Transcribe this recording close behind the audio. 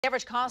The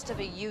average cost of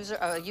a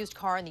used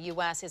car in the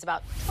U.S. is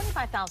about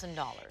 $25,000.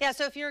 Yeah,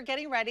 so if you're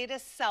getting ready to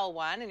sell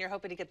one and you're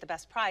hoping to get the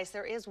best price,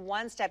 there is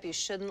one step you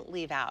shouldn't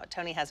leave out.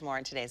 Tony has more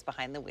in today's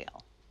Behind the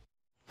Wheel.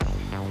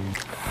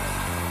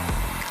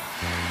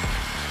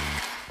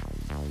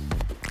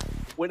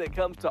 When it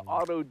comes to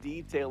auto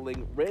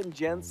detailing, Ren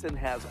Jensen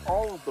has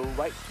all of the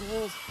right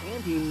tools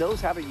and he knows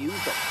how to use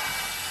them.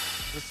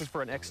 This is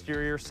for an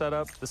exterior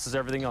setup. This is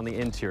everything on the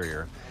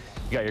interior.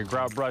 You got your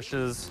grout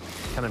brushes,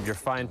 kind of your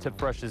fine tip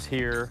brushes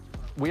here.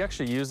 We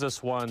actually use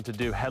this one to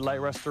do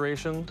headlight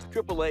restoration.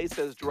 AAA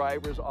says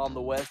drivers on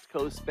the West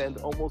Coast spend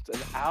almost an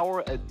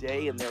hour a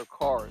day in their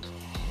cars.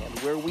 And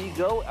where we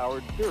go,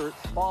 our dirt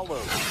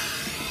follows.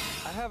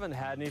 I haven't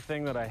had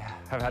anything that I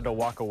have had to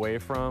walk away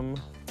from,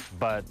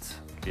 but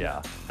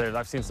yeah,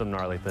 I've seen some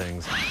gnarly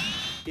things.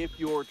 If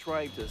you're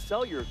trying to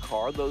sell your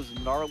car, those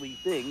gnarly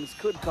things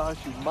could cost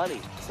you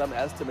money. Some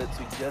estimates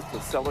suggest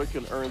a seller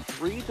can earn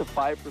 3 to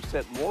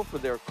 5% more for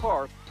their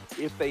car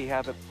if they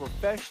have it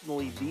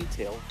professionally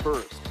detailed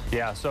first.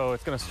 Yeah, so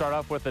it's going to start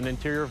off with an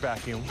interior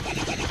vacuum.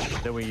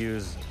 Then we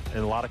use, in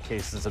a lot of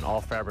cases, an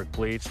all-fabric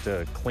bleach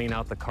to clean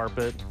out the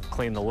carpet,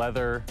 clean the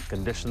leather,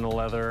 condition the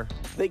leather.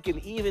 They can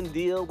even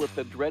deal with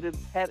the dreaded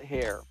pet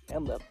hair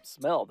and the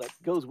smell that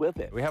goes with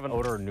it. We have an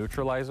odor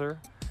neutralizer,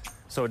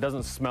 so it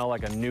doesn't smell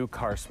like a new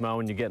car smell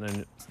when you get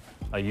in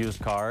a used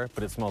car,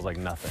 but it smells like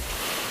nothing.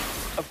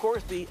 Of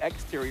course, the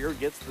exterior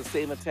gets the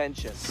same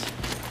attention.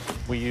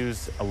 We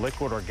use a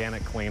liquid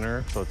organic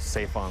cleaner, so it's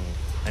safe on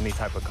any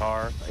type of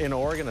car. In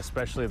Oregon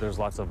especially, there's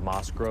lots of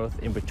moss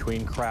growth in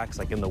between cracks,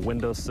 like in the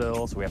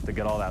windowsill, so we have to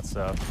get all that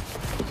stuff.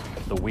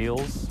 The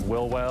wheels,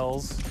 wheel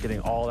wells, getting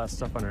all that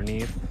stuff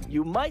underneath.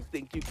 You might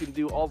think you can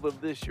do all of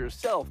this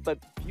yourself, but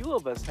few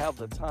of us have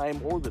the time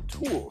or the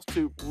tools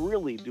to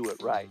really do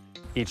it right.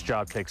 Each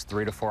job takes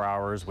 3 to 4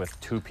 hours with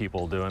 2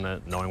 people doing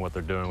it, knowing what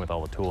they're doing with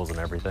all the tools and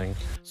everything.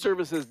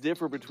 Services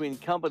differ between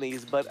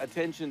companies, but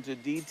Attention to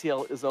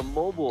Detail is a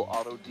mobile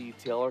auto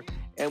detailer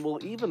and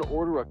will even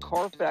order a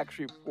Carfax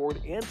report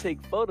and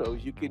take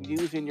photos you can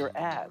use in your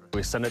ad.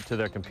 We send it to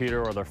their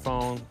computer or their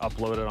phone,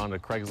 upload it onto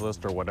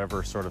Craigslist or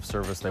whatever sort of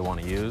service they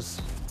want to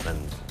use, and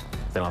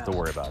they don't have to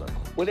worry about it.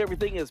 When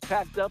everything is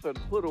packed up and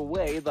put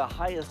away, the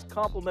highest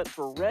compliment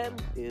for Ren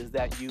is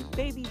that you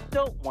maybe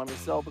don't want to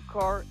sell the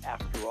car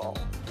after all.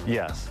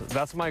 Yes,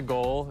 that's my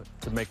goal,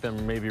 to make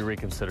them maybe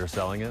reconsider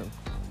selling it,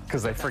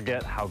 because they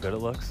forget how good it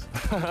looks.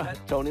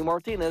 Tony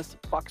Martinez,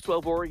 Fox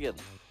 12 Oregon.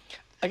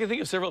 I can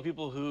think of several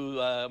people who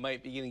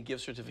might be getting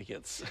gift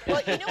certificates.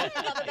 Well, you know what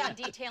I love about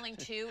detailing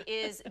too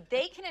is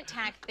they can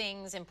attack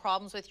things and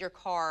problems with your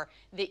car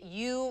that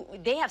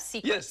they have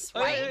secrets, Yes.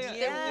 right? Oh,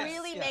 yeah. That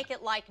really make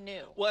it like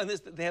new. Well, and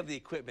they have the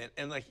equipment,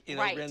 and like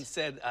Right. Ren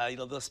said,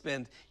 they'll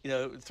spend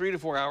 3 to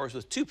 4 hours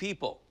with 2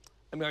 people.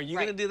 I mean, are you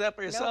going to do that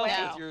by yourself?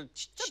 way. With your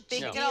It's a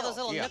big deal, those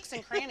little nooks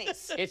and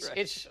crannies.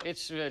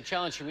 It's a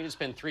challenge for me to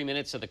spend 3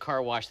 minutes at the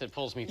car wash that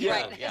pulls me through.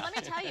 Right. And let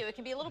me tell you, it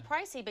can be a little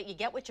pricey, but you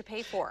get what you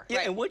pay for.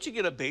 Yeah, and once you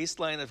get a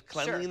baseline of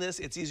cleanliness,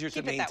 it's easier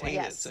to Keep it that way,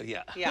 maintain it. yes. So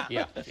yeah.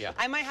 Yeah. Yeah.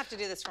 I might have to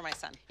do this for my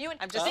son.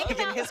 I'm just think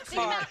thinking about- his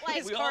think car. about, like-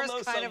 His We all car is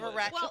know kind of a someone.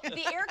 wreck. Well,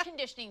 the air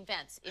conditioning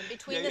vents in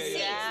between Yeah, the yeah, seats,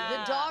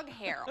 yeah. the dog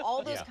hair,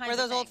 all those kinds Where of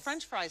those things. old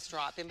French fries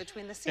drop in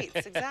between the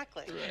seats.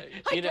 Exactly.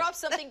 I You know, dropped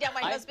something down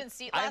my I've- husband's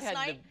seat I've last had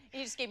night.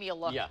 He just gave me a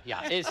look. Yeah,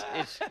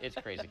 it's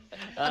crazy.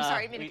 I'm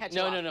sorry, I didn't mean to cut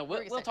you off. No. What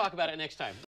were you We'll saying? talk about it next time.